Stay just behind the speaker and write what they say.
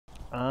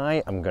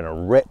I am going to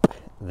rip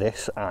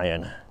this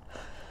iron.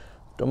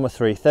 Done my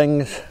 3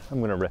 things, I'm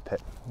going to rip it.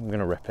 I'm going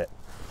to rip it.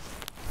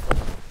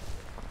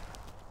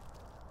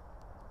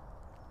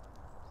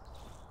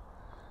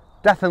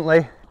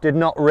 Definitely did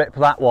not rip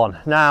that one.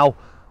 Now,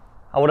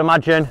 I would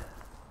imagine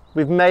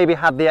we've maybe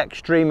had the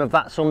extreme of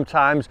that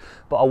sometimes,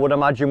 but I would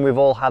imagine we've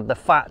all had the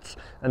fats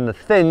and the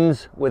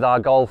thins with our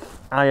golf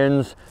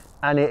irons,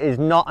 and it is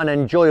not an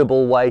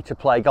enjoyable way to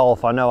play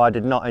golf. I know I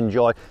did not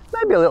enjoy,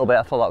 maybe a little bit,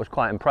 I thought that was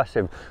quite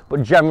impressive,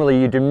 but generally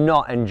you do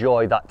not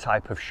enjoy that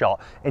type of shot.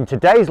 In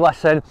today's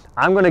lesson,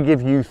 I'm going to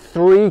give you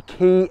 3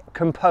 key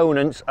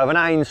components of an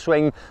iron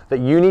swing that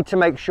you need to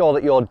make sure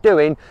that you're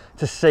doing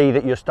to see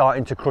that you're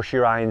starting to crush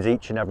your irons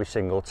each and every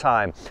single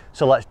time.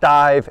 So let's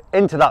dive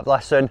into that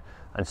lesson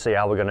and see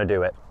how we're going to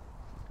do it.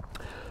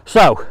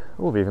 So,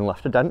 we've even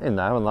left a dent in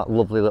there on that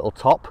lovely little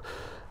top.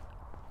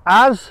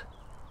 As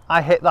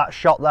I hit that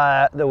shot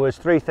there was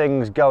 3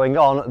 things going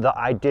on that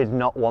I did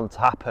not want to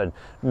happen,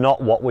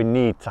 not what we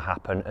need to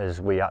happen as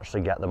we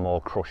actually get the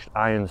more crushed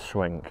iron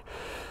swing.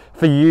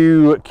 For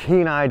you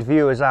keen-eyed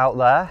viewers out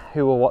there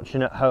who are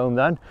watching at home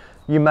then,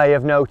 you may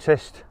have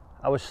noticed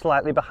I was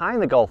slightly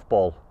behind the golf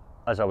ball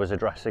as I was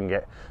addressing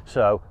it.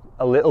 So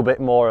a little bit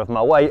more of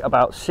my weight,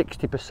 about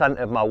 60%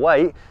 of my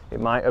weight, it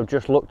might have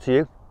just looked to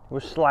you,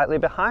 was slightly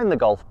behind the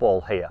golf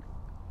ball here.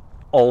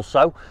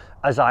 Also,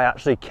 as I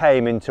actually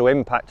came into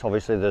impact,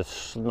 obviously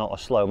there's not a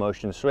slow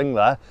motion swing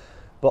there,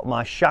 but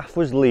my shaft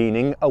was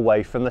leaning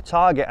away from the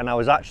target and I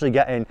was actually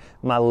getting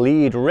my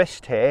lead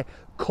wrist here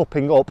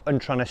cupping up and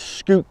trying to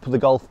scoop the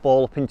golf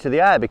ball up into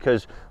the air,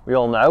 because we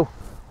all know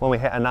when we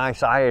hit a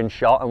nice iron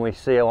shot and we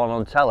see one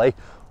on telly,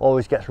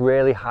 always gets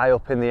really high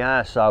up in the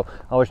air. So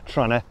I was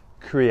trying to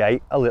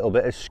create a little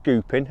bit of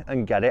scooping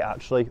and get it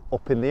actually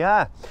up in the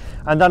air.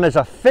 And then as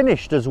I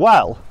finished as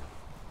well,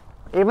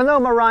 even though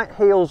my right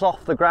heel's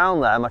off the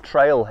ground there, my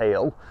trail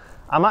heel,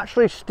 I'm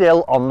actually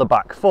still on the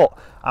back foot.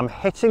 I'm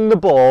hitting the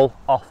ball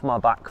off my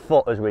back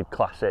foot as we'd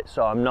class it,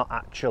 so I'm not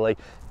actually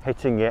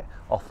hitting it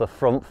off the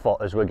front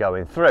foot as we're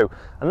going through.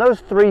 And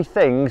those 3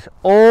 things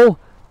all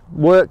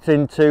worked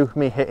into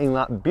me hitting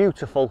that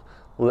beautiful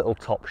little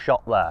top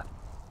shot there.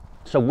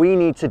 So we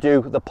need to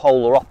do the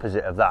polar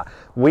opposite of that.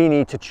 We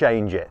need to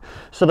change it.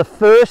 So the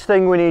first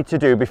thing we need to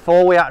do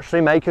before we actually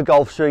make a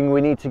golf swing,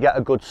 we need to get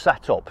a good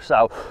setup.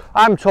 So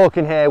I'm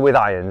talking here with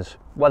irons,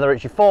 whether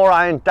it's your 4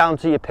 iron down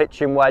to your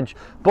pitching wedge,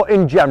 but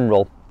in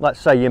general, let's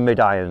say your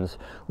mid irons.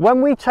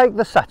 When we take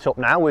the setup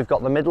now, we've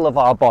got the middle of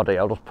our body.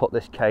 I'll just put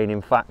this cane,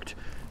 in fact,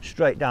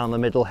 straight down the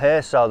middle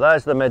here. So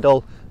there's the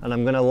middle, and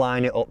I'm going to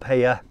line it up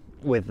here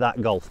with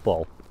that golf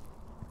ball.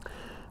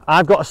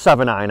 I've got a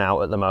 7 iron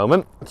out at the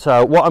moment,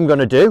 so what I'm going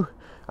to do,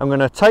 I'm going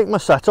to take my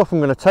setup, I'm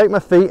going to take my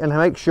feet and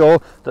make sure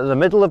that the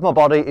middle of my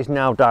body is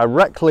now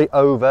directly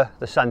over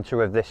the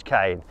centre of this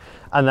cane,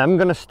 and then I'm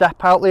going to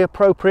step out the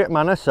appropriate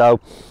manner. So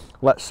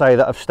let's say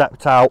that I've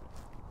stepped out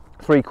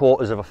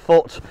 3/4 of a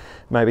foot,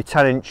 maybe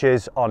 10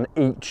 inches on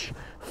each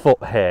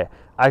foot here.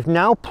 I've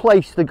now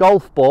placed the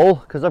golf ball,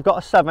 because I've got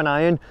a 7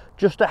 iron,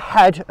 just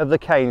ahead of the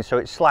cane, so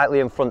it's slightly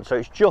in front, so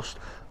it's just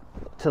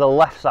to the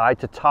left side,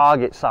 to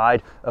target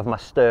side of my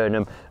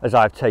sternum as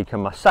I've taken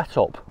my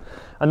setup.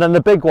 And then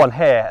the big one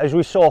here, as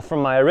we saw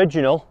from my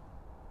original,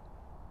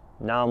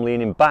 now I'm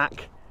leaning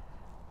back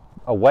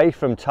away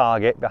from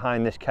target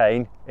behind this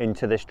cane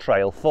into this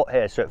trail foot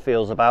here, so it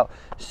feels about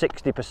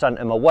 60%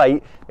 of my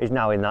weight is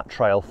now in that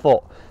trail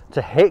foot.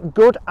 To hit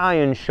good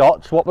iron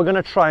shots, what we're going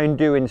to try and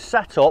do in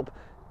setup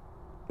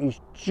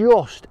is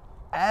just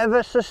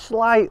ever so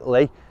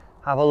slightly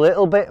have a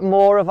little bit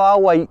more of our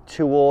weight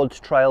towards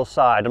trail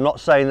side. I'm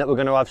not saying that we're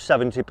going to have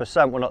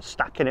 70%, we're not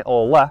stacking it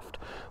all left.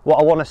 What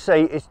I want to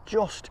see is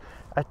just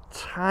a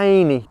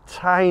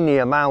tiny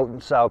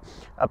amount, so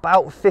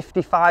about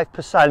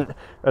 55%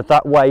 of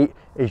that weight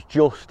is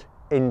just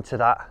into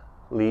that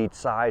lead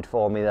side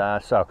for me there.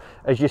 So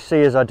as you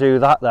see, as I do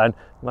that, then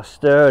my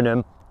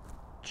sternum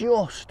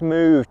just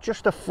moved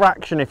just a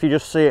fraction, if you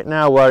just see it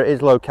now where it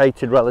is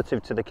located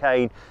relative to the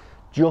cane,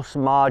 just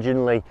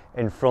marginally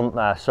in front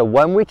there. So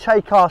when we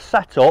take our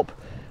setup,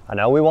 I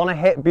know we want to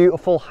hit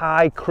beautiful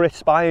high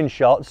crisp iron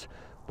shots,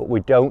 but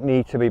we don't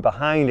need to be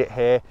behind it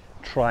here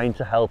trying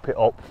to help it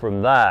up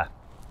from there.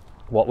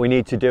 What we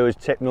need to do is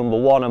tip number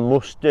 1 and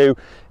must do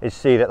is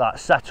see that that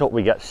setup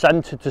we get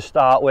centered to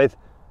start with,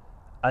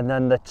 and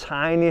then the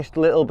tiniest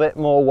little bit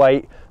more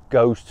weight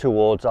goes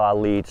towards our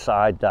lead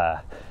side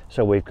there.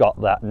 So we've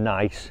got that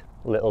nice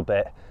little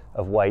bit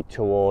of weight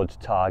towards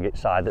target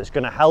side that's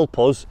going to help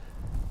us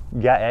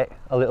get it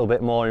a little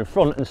bit more in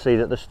front and see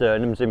that the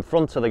sternum's in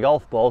front of the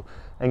golf ball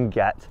and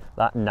get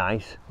that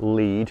nice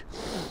lead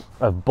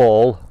of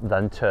ball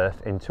then turf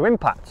into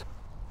impact.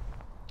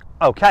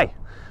 Okay,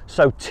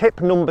 so tip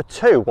number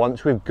 2,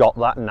 once we've got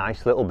that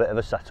nice little bit of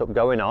a setup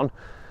going on,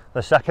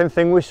 the second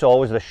thing we saw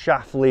was the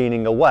shaft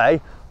leaning away,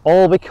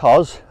 all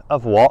because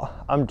of what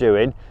I'm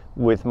doing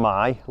with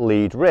my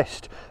lead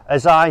wrist.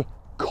 As I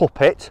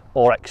cup it,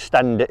 or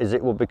extend it as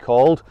it would be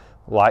called,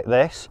 like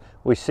this,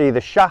 we see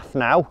the shaft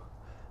now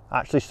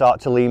actually start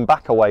to lean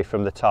back away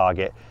from the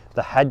target.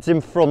 The head's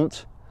in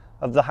front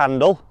of the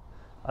handle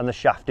and the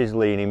shaft is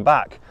leaning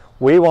back.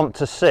 We want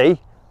to see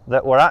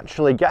that we're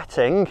actually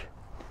getting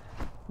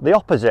the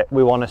opposite.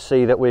 We want to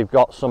see that we've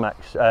got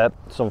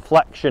some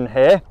flexion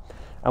here,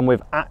 and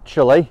we've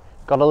actually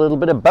got a little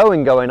bit of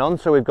bowing going on,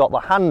 so we've got the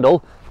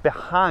handle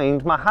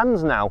behind my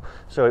hands now,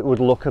 so it would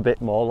look a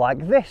bit more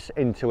like this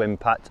into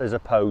impact, as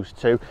opposed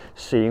to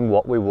seeing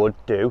what we would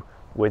do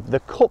with the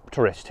cupped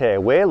wrist here.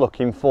 We're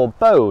looking for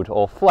bowed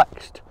or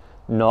flexed,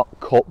 not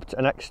cupped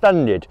and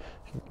extended,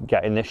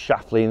 getting this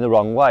shaft lean the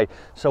wrong way.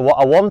 So what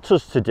I want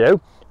us to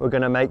do, we're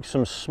going to make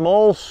some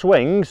small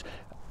swings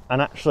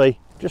and actually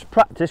just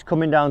practice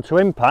coming down to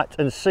impact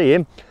and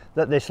seeing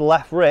that this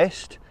left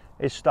wrist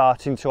is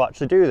starting to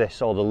actually do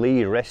this, or the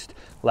lead wrist,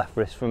 left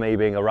wrist for me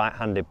being a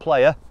right-handed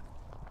player.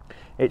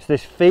 It's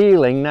this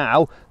feeling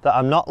now that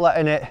I'm not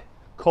letting it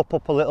cup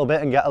up a little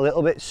bit and get a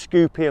little bit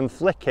scoopy and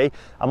flicky.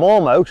 I'm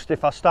almost,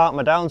 if I start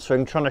my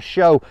downswing, trying to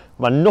show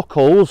my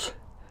knuckles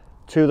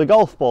to the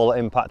golf ball at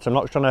impact. I'm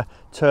not trying to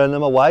turn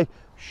them away,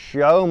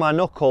 show my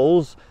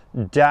knuckles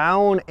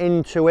down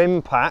into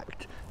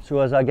impact, so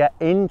as I get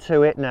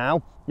into it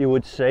now, you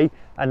would see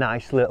a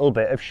nice little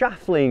bit of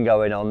shaft lean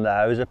going on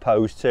there, as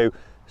opposed to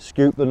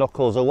scoop the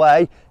knuckles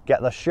away,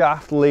 get the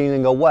shaft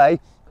leaning away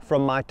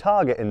from my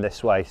target in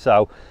this way.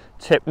 So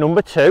tip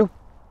number 2,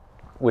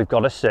 we've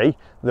got to see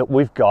that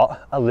we've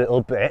got a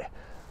little bit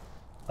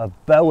of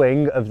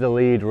bowing of the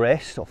lead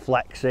wrist, or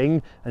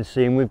flexing, and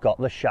seeing we've got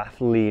the shaft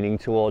leaning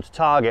towards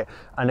target.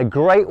 And a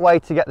great way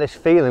to get this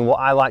feeling, what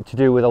I like to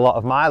do with a lot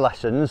of my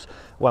lessons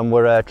when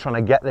we're trying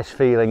to get this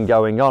feeling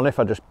going on, if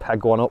I just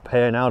peg one up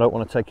here now, I don't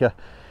want to take a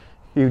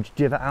huge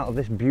divot out of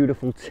this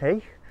beautiful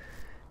tee.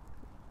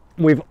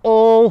 We've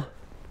all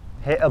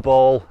hit a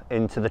ball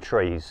into the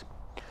trees.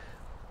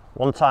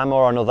 One time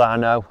or another, I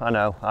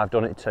know, I've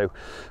done it too.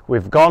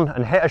 We've gone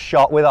and hit a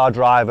shot with our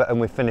driver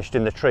and we've finished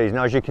in the trees.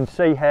 Now, as you can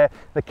see here,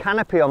 the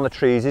canopy on the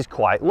trees is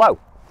quite low.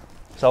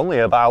 It's only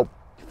about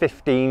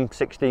 15,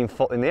 16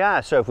 foot in the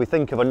air. So if we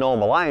think of a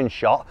normal iron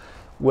shot,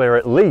 we're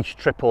at least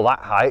triple that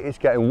height. It's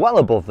getting well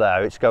above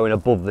there. It's going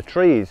above the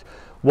trees.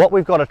 What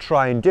we've got to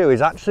try and do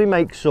is actually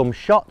make some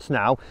shots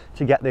now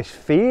to get this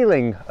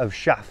feeling of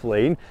shaft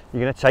lean.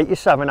 You're going to take your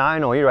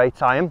 7-iron or your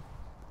 8-iron,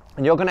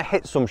 and you're going to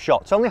hit some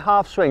shots, only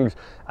half swings,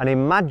 and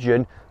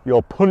imagine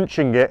you're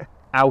punching it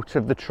out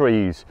of the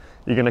trees.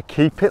 You're going to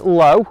keep it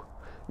low.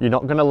 You're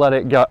not going to let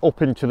it get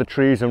up into the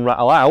trees and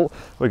rattle out.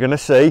 We're going to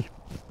see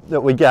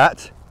that we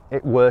get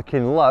it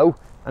working low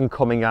and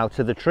coming out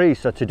of the trees.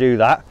 So to do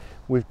that,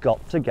 we've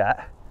got to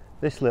get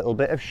this little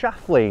bit of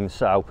shaft lean.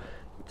 So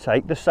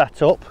take the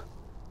setup,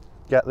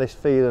 get this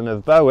feeling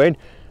of bowing,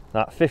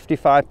 that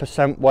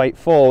 55% weight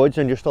forwards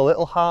and just a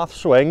little half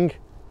swing.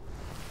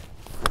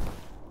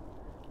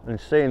 And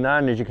seeing that,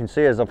 and as you can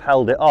see, as I've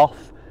held it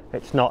off,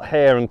 it's not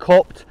here and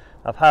cupped,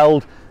 I've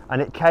held,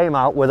 and it came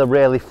out with a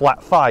really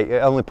flat fight.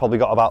 It only probably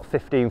got about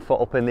 15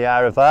 foot up in the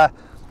air of there,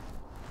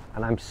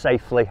 and I'm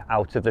safely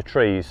out of the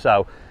trees.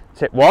 So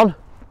tip 1,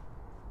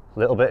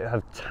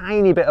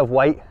 tiny bit of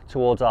weight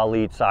towards our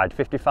lead side,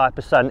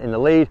 55% in the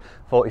lead,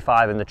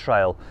 45 in the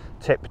trail.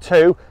 Tip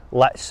 2,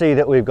 let's see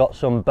that we've got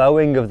some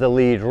bowing of the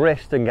lead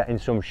wrist and getting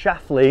some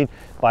shaft lean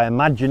by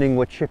imagining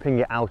we're chipping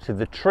it out of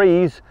the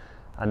trees.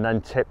 And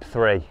then tip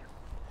 3,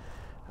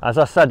 as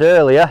I said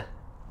earlier,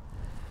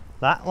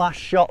 that last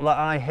shot that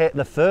I hit,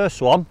 the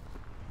first one,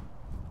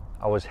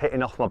 I was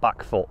hitting off my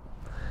back foot.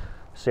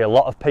 See a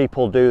lot of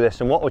people do this,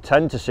 and what we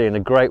tend to see in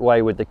a great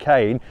way with the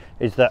cane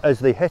is that as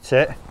they hit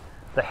it,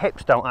 the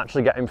hips don't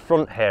actually get in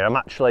front here. I'm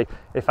actually,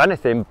 if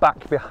anything,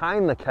 back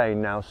behind the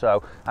cane now,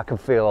 so I can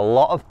feel a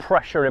lot of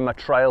pressure in my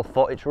trail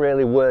foot. It's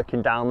really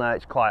working down there,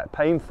 it's quite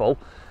painful.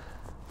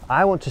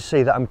 I want to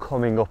see that I'm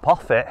coming up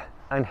off it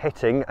and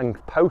hitting and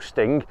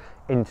posting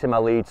into my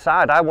lead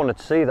side. I want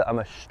to see that I'm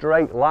a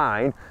straight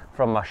line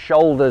from my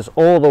shoulders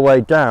all the way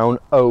down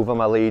over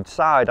my lead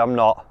side. I'm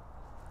not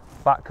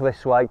back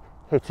this way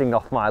hitting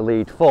off my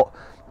lead foot.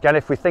 Again,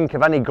 if we think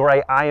of any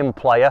great iron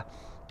player,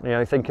 you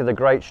know, think of the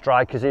great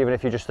strikers, even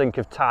if you just think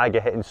of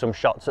Tiger hitting some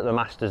shots at the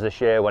Masters this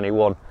year when he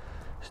won,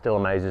 still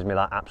amazes me,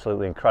 that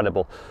absolutely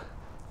incredible.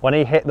 When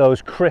he hit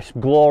those crisp,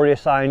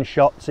 glorious iron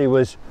shots, he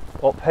was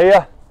up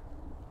here,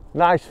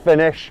 nice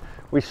finish.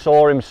 We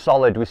saw him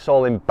solid, we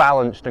saw him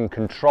balanced and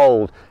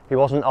controlled. He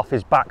wasn't off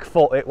his back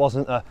foot, it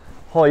wasn't a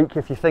hoik.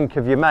 If you think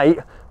of your mate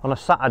on a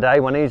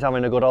Saturday when he's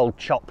having a good old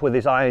chop with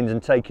his irons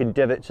and taking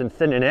divots and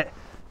thinning it,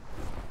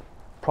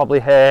 probably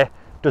here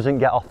doesn't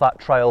get off that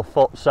trail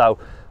foot. So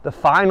the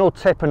final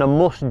tip and a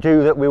must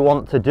do that we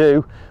want to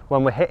do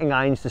when we're hitting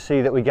irons to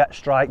see that we get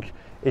strike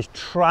is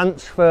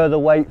transfer the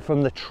weight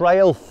from the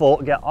trail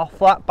foot, get off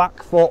that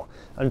back foot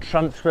and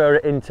transfer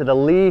it into the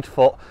lead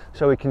foot,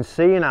 so we can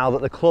see now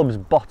that the club's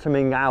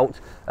bottoming out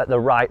at the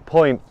right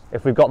point.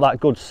 If we've got that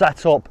good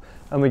setup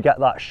and we get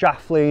that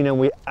shaft lean and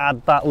we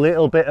add that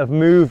little bit of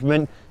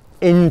movement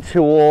in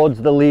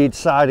towards the lead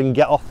side and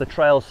get off the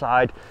trail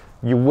side,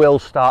 you will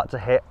start to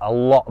hit a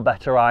lot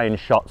better iron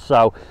shots.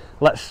 So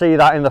let's see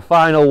that in the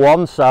final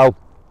one. So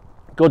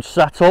good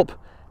setup,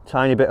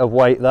 tiny bit of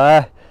weight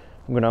there.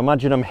 I'm going to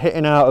imagine I'm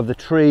hitting out of the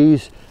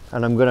trees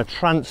and I'm going to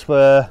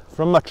transfer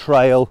from my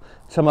trail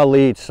to my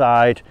lead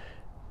side.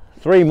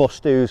 3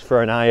 must-dos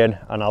for an iron,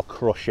 and I'll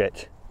crush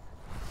it.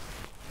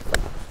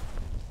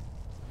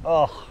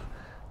 Oh,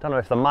 don't know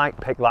if the mic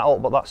picked that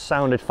up, but that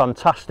sounded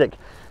fantastic.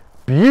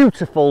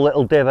 Beautiful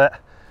little divot.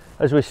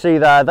 As we see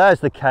there, there's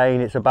the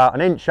cane. It's about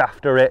 1 inch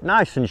after it,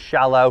 nice and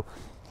shallow.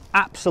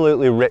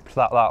 Absolutely ripped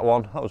that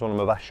one. That was one of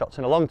my best shots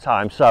in a long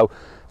time. So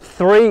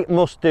 3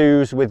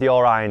 must-dos with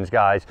your irons,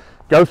 guys.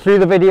 Go through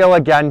the video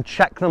again,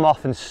 check them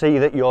off and see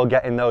that you're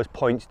getting those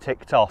points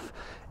ticked off.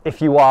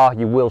 If you are,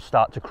 you will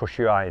start to crush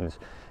your irons.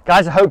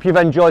 Guys, I hope you've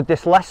enjoyed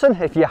this lesson.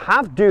 If you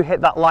have, do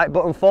hit that like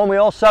button for me.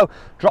 Also,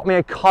 drop me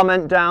a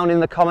comment down in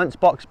the comments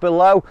box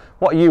below.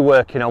 What are you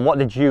working on? What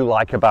did you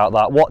like about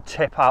that? What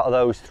tip out of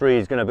those 3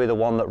 is going to be the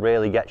one that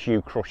really gets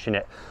you crushing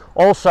it?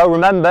 Also,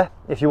 remember,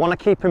 if you want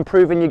to keep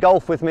improving your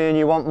golf with me and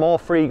you want more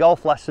free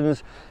golf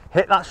lessons,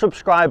 hit that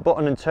subscribe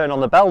button and turn on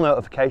the bell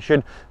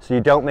notification so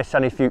you don't miss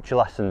any future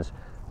lessons.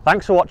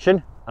 Thanks for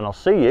watching, and I'll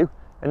see you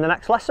in the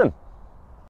next lesson.